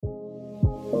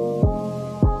So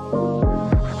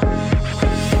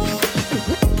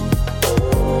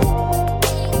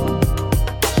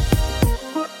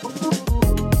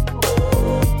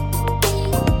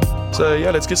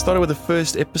let's get started with the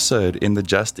first episode in the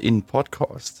Just In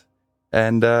podcast.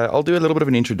 And I'll do a little bit of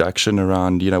an introduction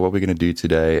around, what we're going to do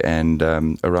today and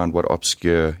around what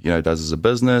Obscure, does as a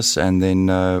business, and then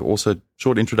also a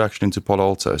short introduction into Palo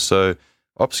Alto. So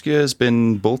Obscure has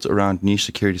been built around niche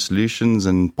security solutions,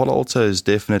 and Palo Alto is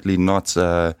definitely not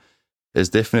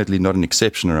an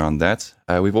exception around that.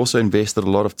 We've also invested a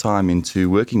lot of time into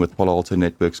working with Palo Alto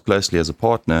Networks closely as a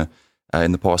partner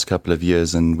in the past couple of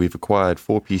years, and we've acquired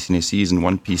 4 PCNSEs and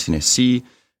 1 PCNSC,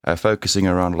 focusing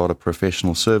around a lot of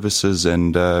professional services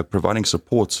and providing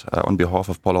support on behalf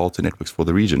of Palo Alto Networks for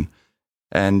the region.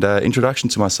 And introduction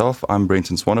to myself, I'm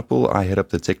Brenton Swanepoel. I head up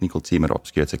the technical team at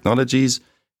Obscure Technologies.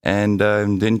 And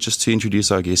then just to introduce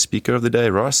our guest speaker of the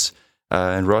day, Ross.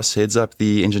 And Ross heads up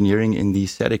the engineering in the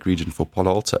SADC region for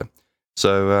Palo Alto.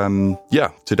 So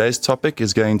today's topic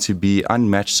is going to be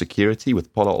unmatched security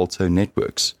with Palo Alto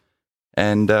Networks.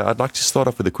 And I'd like to start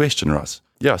off with a question, Ross.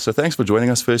 Yeah, so thanks for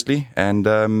joining us firstly. And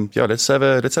let's have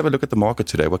a look at the market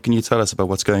today. What can you tell us about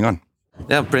what's going on?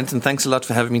 Yeah, Brenton, thanks a lot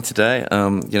for having me today.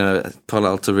 Palo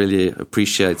Alto really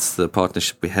appreciates the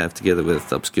partnership we have together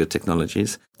with Obscure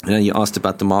Technologies. You asked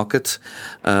about the market.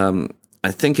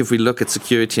 I think if we look at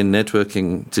security and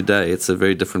networking today, it's a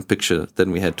very different picture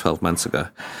than we had 12 months ago.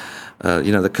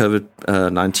 The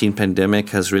COVID-19 pandemic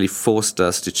has really forced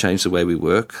us to change the way we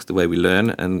work, the way we learn,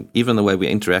 and even the way we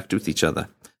interact with each other.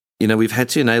 We've had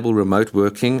to enable remote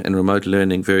working and remote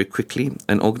learning very quickly,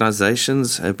 and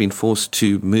organizations have been forced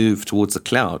to move towards the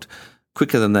cloud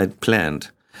quicker than they'd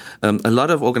planned. A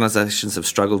lot of organizations have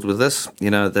struggled with this.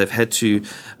 They've had to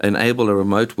enable a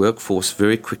remote workforce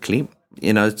very quickly,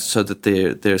 so that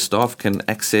their staff can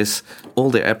access all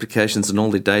their applications and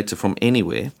all their data from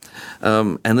anywhere.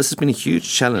 And this has been a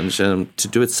huge challenge to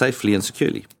do it safely and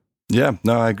securely. Yeah,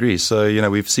 no, I agree. So,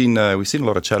 we've seen a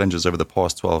lot of challenges over the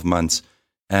past 12 months.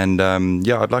 And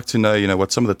I'd like to know,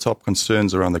 what some of the top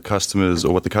concerns around the customers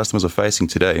or what the customers are facing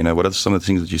today. What are some of the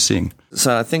things that you're seeing?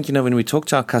 So I think, when we talk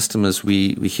to our customers,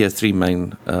 we hear 3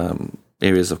 main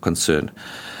areas of concern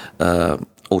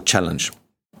or challenge.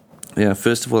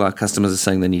 First of all, our customers are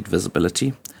saying they need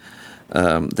visibility.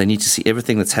 They need to see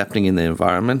everything that's happening in their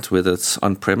environment, whether it's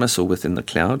on-premise or within the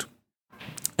cloud.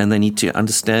 And they need to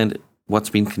understand what's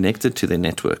been connected to their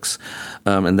networks.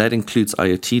 And that includes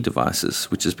IoT devices,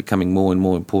 which is becoming more and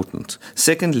more important.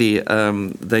 Secondly,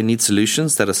 they need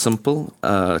solutions that are simple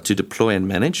to deploy and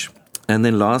manage. And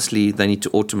then lastly, they need to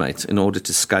automate in order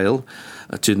to scale,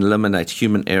 to eliminate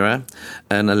human error,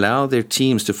 and allow their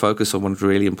teams to focus on what's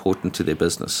really important to their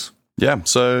business. Yeah,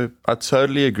 so I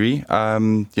totally agree.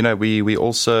 We've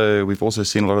also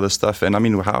seen a lot of this stuff, and I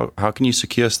mean, how can you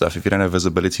secure stuff if you don't have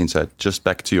visibility into it? Just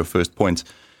back to your first point,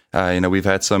 we've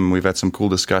had some cool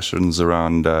discussions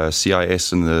around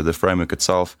CIS and the framework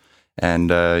itself, and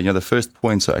the first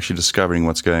points are actually discovering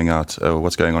what's going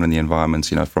on in the environments,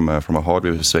 from a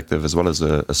hardware perspective as well as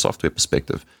a software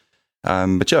perspective.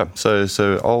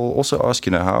 So I'll also ask,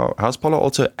 how's Palo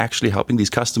Alto actually helping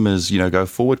these customers, go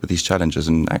forward with these challenges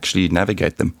and actually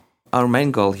navigate them? Our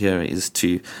main goal here is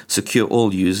to secure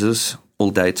all users, all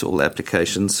data, all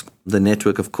applications, the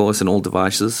network, of course, and all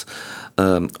devices,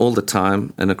 all the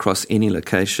time and across any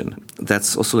location.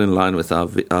 That's also in line with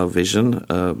our vision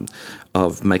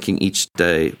of making each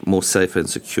day more safe and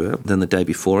secure than the day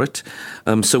before it.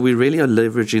 So we really are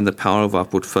leveraging the power of our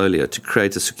portfolio to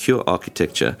create a secure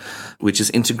architecture, which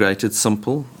is integrated,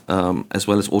 simple, as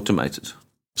well as automated.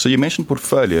 So you mentioned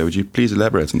portfolio. Would you please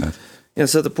elaborate on that? Yeah,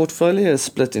 so the portfolio is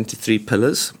split into 3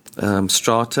 pillars.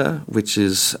 Strata, which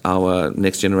is our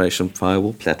next generation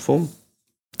firewall platform,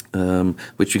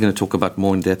 which we're going to talk about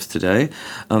more in depth today.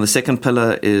 The second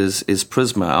pillar is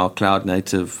Prisma, our cloud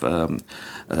native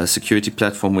security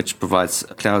platform, which provides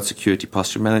cloud security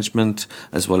posture management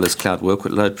as well as cloud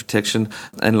workload protection.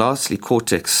 And lastly,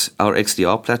 Cortex, our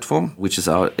XDR platform, which is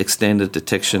our extended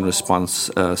detection response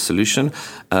solution,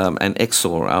 and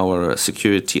XOR, our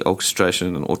security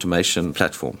orchestration and automation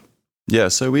platform. Yeah,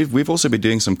 so we've also been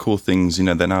doing some cool things,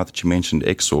 now that you mentioned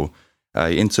XOR.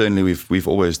 Internally, we've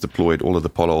always deployed all of the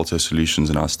Palo Alto solutions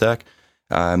in our stack.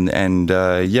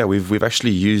 We've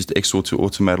actually used XOR to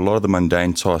automate a lot of the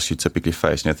mundane tasks you typically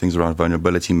face. Things around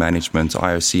vulnerability management,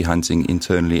 IOC hunting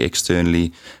internally,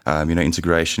 externally,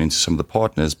 integration into some of the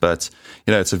partners. But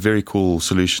it's a very cool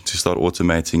solution to start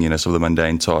automating, some of the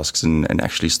mundane tasks and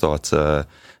actually start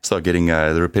start getting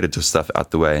the repetitive stuff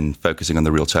out the way and focusing on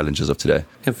the real challenges of today.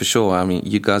 Yeah, for sure. I mean,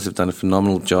 you guys have done a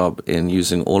phenomenal job in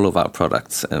using all of our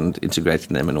products and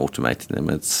integrating them and automating them.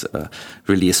 It's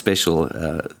really special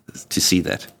to see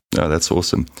that. Oh, that's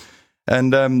awesome.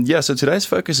 And so today's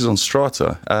focus is on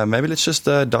Strata. Maybe let's just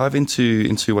dive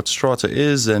into what Strata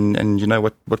is and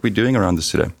what we're doing around this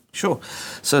today. Sure.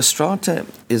 So Strata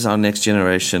is our next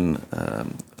generation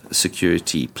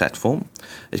security platform.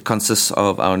 It consists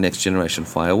of our next generation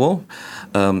firewall,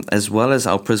 as well as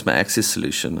our Prisma Access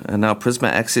solution. And our Prisma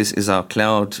Access is our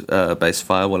cloud-based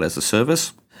firewall as a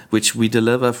service, which we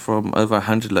deliver from over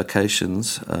 100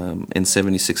 locations in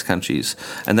 76 countries.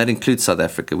 And that includes South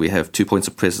Africa. We have 2 points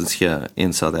of presence here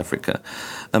in South Africa.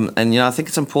 I think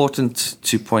it's important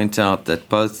to point out that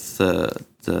both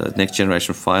the next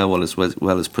generation firewall as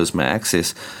well as Prisma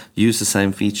Access use the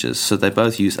same features. So they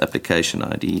both use application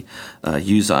ID,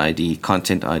 user ID,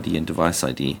 content ID, and device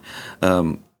ID.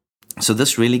 So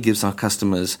this really gives our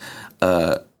customers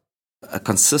a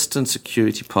consistent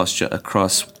security posture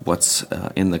across what's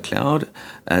in the cloud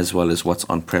as well as what's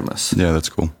on premise. Yeah, that's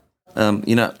cool.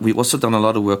 We've also done a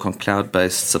lot of work on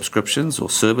cloud-based subscriptions or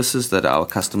services that our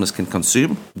customers can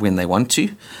consume when they want to.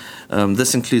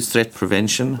 This includes threat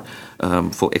prevention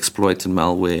for exploit and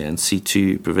malware and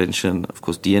C2 prevention. Of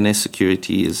course, DNS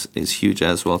security is huge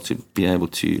as well, to be able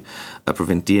to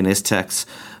prevent DNS attacks.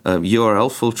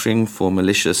 URL filtering for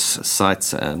malicious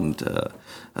sites and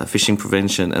phishing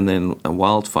prevention, and then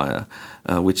Wildfire,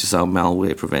 which is our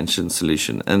malware prevention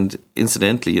solution. And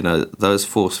incidentally, those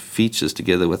 4 features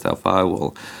together with our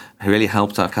firewall really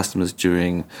helped our customers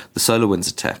during the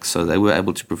SolarWinds attack. So they were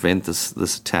able to prevent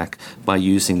this attack by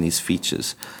using these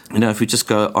features. If we just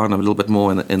go on a little bit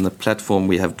more in the platform,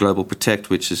 we have Global Protect,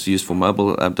 which is used for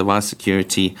mobile device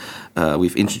security.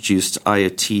 We've introduced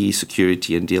IoT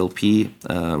security and DLP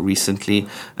recently.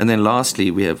 And then lastly,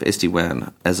 we have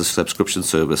SD-WAN as a subscription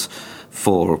service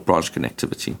for branch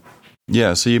connectivity.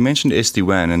 Yeah, so you mentioned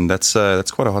SD-WAN, and that's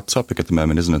quite a hot topic at the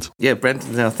moment, isn't it? Yeah, Brent,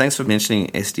 thanks for mentioning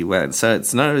SD-WAN. So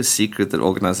it's no secret that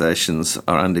organizations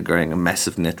are undergoing a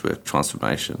massive network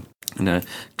transformation.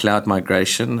 Cloud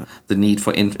migration, the need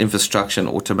for infrastructure and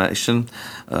automation,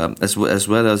 as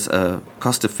well as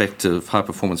cost-effective,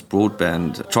 high-performance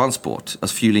broadband transport are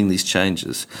fueling these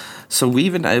changes. So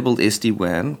we've enabled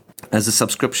SD-WAN as a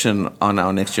subscription on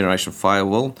our next generation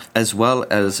firewall, as well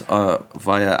as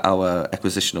via our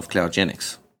acquisition of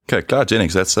CloudGenix. Okay,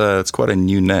 CloudGenix, that's quite a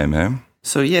new name, eh?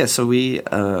 So we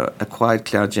acquired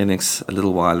CloudGenix a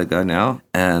little while ago now,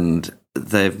 and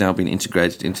they've now been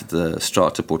integrated into the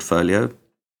Strata portfolio.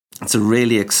 It's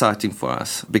really exciting for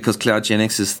us because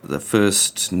CloudGenix is the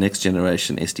first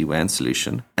next-generation SD-WAN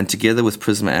solution. And together with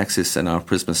Prisma Access and our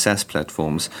Prisma SaaS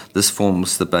platforms, this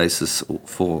forms the basis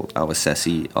for our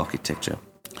SASE architecture.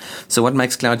 So what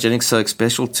makes CloudGenix so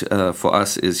special for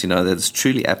us is, that it's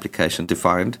truly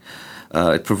application-defined.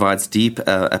 It provides deep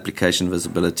application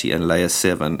visibility and layer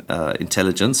 7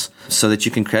 intelligence so that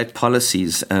you can create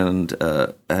policies and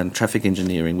traffic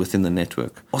engineering within the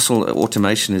network. Also,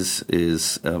 automation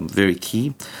is very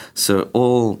key. So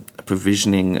all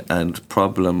provisioning and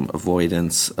problem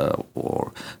avoidance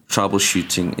or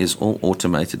troubleshooting is all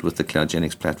automated with the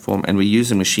CloudGenix platform. And we're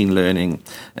using machine learning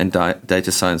and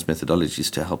data science methodologies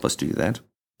to help us do that.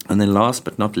 And then last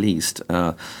but not least,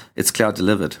 it's cloud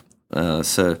delivered.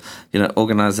 So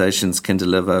organizations can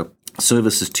deliver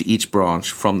services to each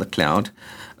branch from the cloud.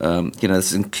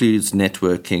 This includes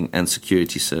networking and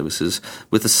security services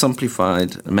with a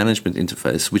simplified management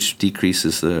interface, which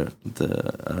decreases the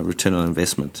return on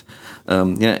investment.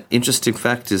 Interesting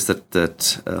fact is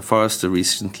that Forrester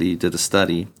recently did a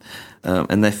study,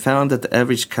 and they found that the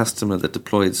average customer that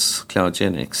deploys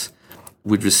CloudGenix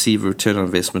would receive a return on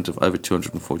investment of over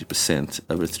 240%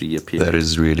 over a 3-year period. That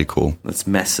is really cool. That's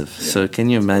massive. Yeah. So can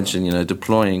you imagine,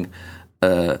 deploying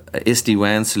a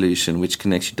SD-WAN solution which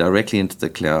connects you directly into the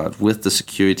cloud with the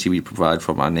security we provide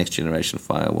from our next generation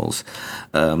firewalls,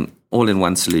 all in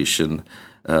one solution,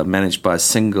 managed by a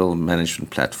single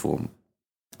management platform.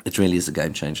 It really is a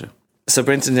game changer. So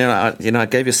Brenton, I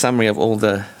gave you a summary of all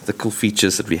the cool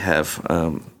features that we have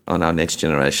on our next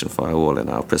generation firewall and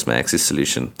our Prisma Access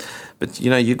solution. But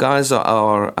you guys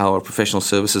are our professional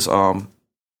services arm.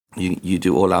 You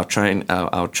do all our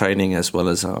training as well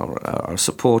as our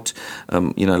support,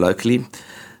 locally.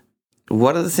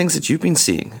 What are the things that you've been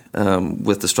seeing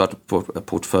with the Strata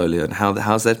portfolio, and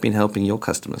how's that been helping your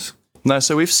customers? No,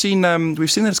 so we've seen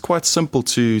that it's quite simple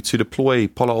to deploy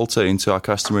Palo Alto into our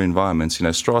customer environments.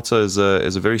 Strata is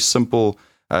a very simple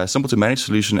simple to manage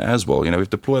solution as well. We've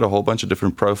deployed a whole bunch of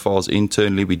different profiles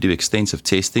internally. We do extensive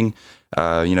testing,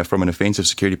 from an offensive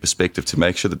security perspective to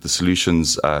make sure that the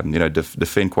solutions,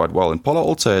 defend quite well. And Palo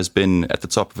Alto has been at the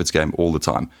top of its game all the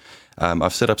time.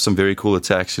 I've set up some very cool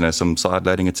attacks, some side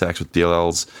loading attacks with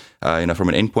DLLs. From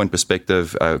an endpoint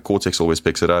perspective, Cortex always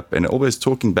picks it up, and always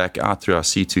talking back out through our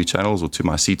C2 channels or to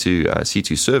my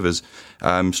C2 servers.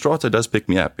 Strata does pick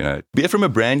me up. Be it from a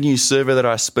brand new server that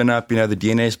I spin up, the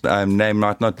DNS name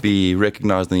might not be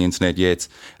recognized on the internet yet,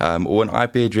 or an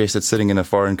IP address that's sitting in a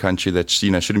foreign country that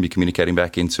shouldn't be communicating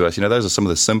back into us. Those are some of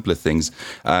the simpler things.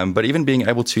 But even being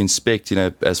able to inspect,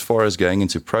 as far as going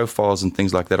into profiles and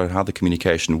things like that on how the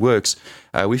communication works,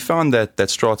 we found that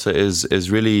Strata is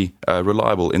really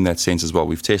reliable in that sense as well.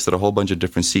 We've tested a whole bunch of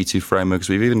different C2 frameworks.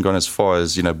 We've even gone as far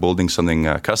as building something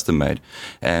custom made,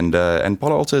 and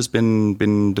Palo Alto has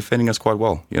been defending us quite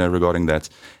well, regarding that,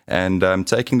 and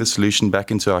taking the solution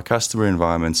back into our customer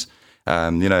environments.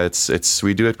 It's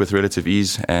we do it with relative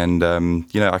ease, and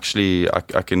actually, I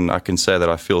can say that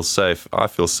I feel safe. I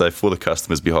feel safe for the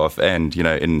customer's behalf, and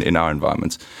in our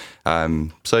environment.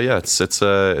 It's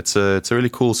a really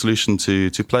cool solution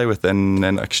to play with,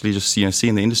 and actually just see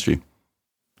in the industry.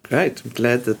 Great, I'm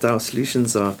glad that our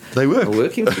solutions are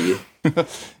working for you.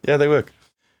 Yeah, they work.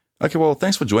 Okay, well,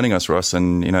 thanks for joining us, Ross,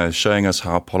 and showing us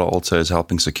how Palo Alto is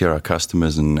helping secure our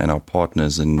customers and our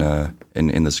partners in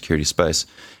the security space.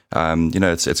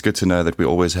 It's good to know that we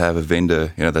always have a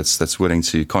vendor, that's willing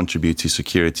to contribute to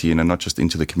security, not just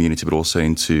into the community, but also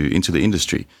into the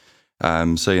industry.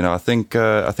 I think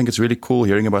it's really cool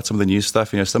hearing about some of the new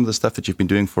stuff. Some of the stuff that you've been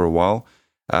doing for a while.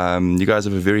 You guys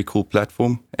have a very cool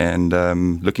platform, and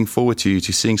looking forward to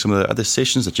seeing some of the other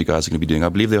sessions that you guys are going to be doing. I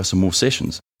believe there are some more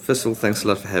sessions. First of all, thanks a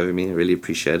lot for having me. I really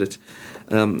appreciate it.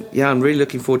 I'm really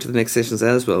looking forward to the next sessions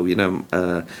as well.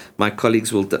 My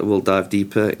colleagues will dive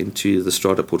deeper into the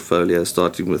Strata portfolio,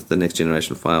 starting with the next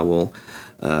generation firewall.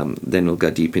 Then we'll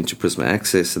go deep into Prisma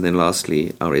Access, and then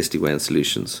lastly, our SD-WAN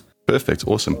solutions. Perfect.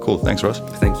 Awesome. Cool. Thanks, Ross.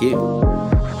 Thank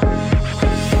you.